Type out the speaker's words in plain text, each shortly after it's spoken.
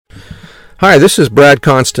Hi, this is Brad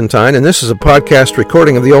Constantine, and this is a podcast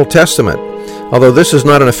recording of the Old Testament. Although this is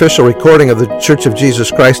not an official recording of the Church of Jesus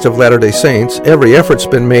Christ of Latter-day Saints, every effort's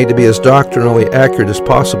been made to be as doctrinally accurate as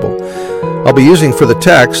possible. I'll be using for the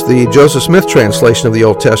text the Joseph Smith translation of the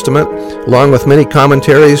Old Testament, along with many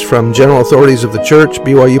commentaries from general authorities of the Church,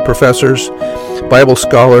 BYU professors, Bible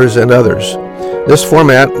scholars, and others. This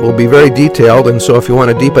format will be very detailed, and so if you want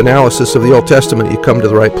a deep analysis of the Old Testament, you come to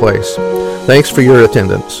the right place. Thanks for your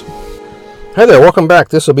attendance. Hi there, welcome back.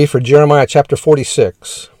 This will be for Jeremiah chapter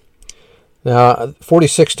 46. Now,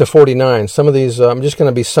 46 to 49. Some of these, I'm just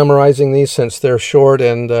going to be summarizing these since they're short,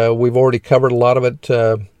 and we've already covered a lot of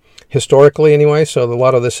it historically anyway, so a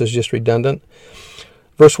lot of this is just redundant.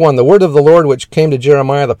 Verse 1, the word of the Lord which came to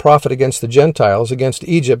Jeremiah the prophet against the Gentiles, against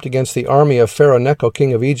Egypt, against the army of Pharaoh Necho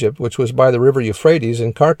king of Egypt, which was by the river Euphrates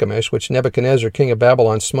in Carchemish, which Nebuchadnezzar king of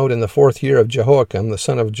Babylon smote in the 4th year of Jehoiakim, the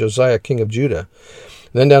son of Josiah king of Judah.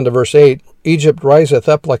 Then down to verse 8, Egypt riseth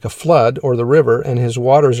up like a flood, or the river, and his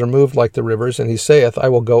waters are moved like the rivers. And he saith, I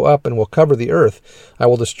will go up and will cover the earth. I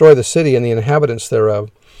will destroy the city and the inhabitants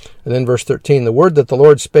thereof. And then verse 13, the word that the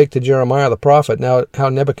Lord spake to Jeremiah the prophet, now how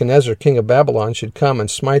Nebuchadnezzar king of Babylon should come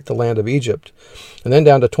and smite the land of Egypt. And then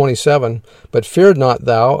down to 27, but fear not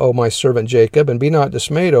thou, O my servant Jacob, and be not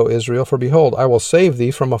dismayed, O Israel, for behold, I will save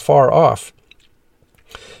thee from afar off,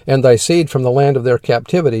 and thy seed from the land of their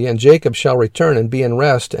captivity, and Jacob shall return and be in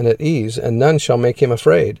rest and at ease, and none shall make him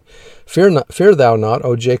afraid. Fear thou not,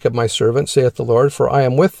 O Jacob my servant, saith the Lord, for I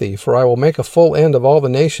am with thee, for I will make a full end of all the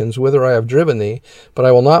nations whither I have driven thee, but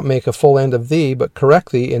I will not make a full end of thee, but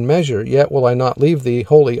correct thee in measure, yet will I not leave thee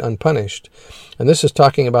wholly unpunished. And this is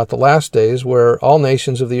talking about the last days, where all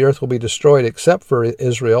nations of the earth will be destroyed except for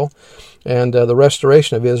Israel, and the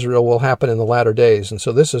restoration of Israel will happen in the latter days. And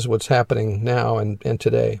so this is what's happening now and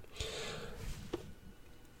today.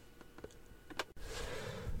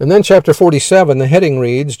 And then chapter 47, the heading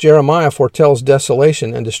reads, Jeremiah foretells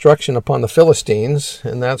desolation and destruction upon the Philistines,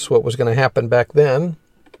 and that's what was going to happen back then.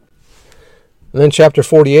 And then chapter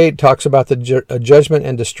 48 talks about the judgment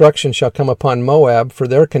and destruction shall come upon Moab for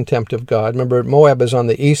their contempt of God. Remember, Moab is on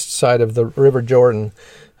the east side of the river Jordan,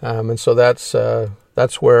 and so that's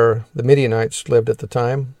where the Midianites lived at the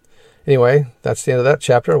time. Anyway, that's the end of that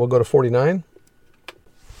chapter. We'll go to 49.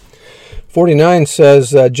 49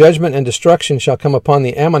 says, judgment and destruction shall come upon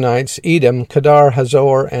the Ammonites, Edom, Kedar,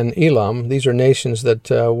 Hazor, and Elam. These are nations that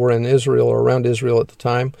were in Israel or around Israel at the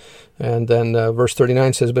time. And then verse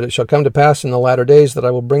 39 says, but it shall come to pass in the latter days that I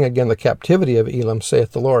will bring again the captivity of Elam,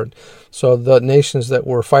 saith the Lord. So the nations that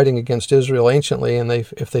were fighting against Israel anciently, and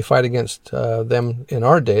if they fight against them in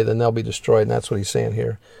our day, then they'll be destroyed. And that's what he's saying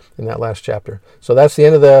here in that last chapter. So that's the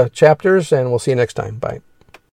end of the chapters, and we'll see you next time. Bye.